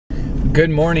Good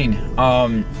morning.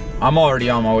 I'm already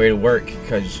on my way to work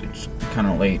because it's kind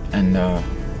of late and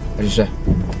it's a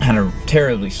kind of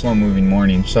terribly slow-moving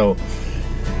morning. So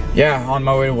yeah, on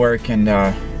my way to work and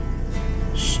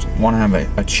just want to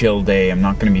have a chill day. I'm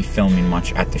not going to be filming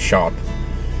much at the shop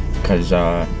because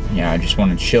yeah, I just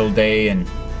want a chill day and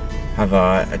have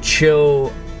a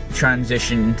chill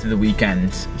transition into the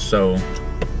weekends. So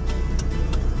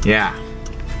yeah.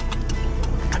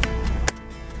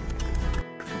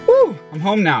 Woo! I'm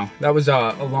home now. That was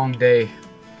a long day.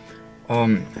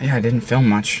 Yeah, I didn't film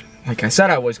much, like I said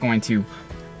I was going to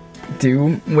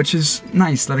do, which is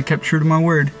nice that I kept true to my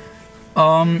word.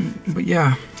 But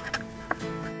yeah.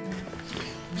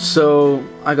 So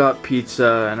I got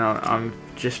pizza and I've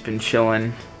just been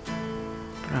chilling.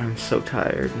 But I'm so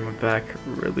tired and my back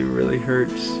really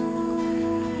hurts.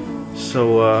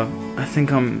 So I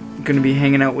think I'm gonna be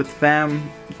hanging out with fam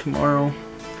tomorrow.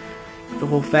 The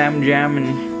whole fam jam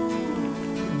and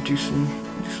do some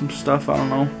stuff, I don't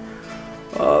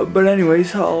know. But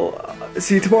anyways, I'll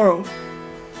see you tomorrow.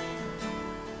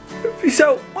 Peace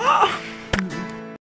out.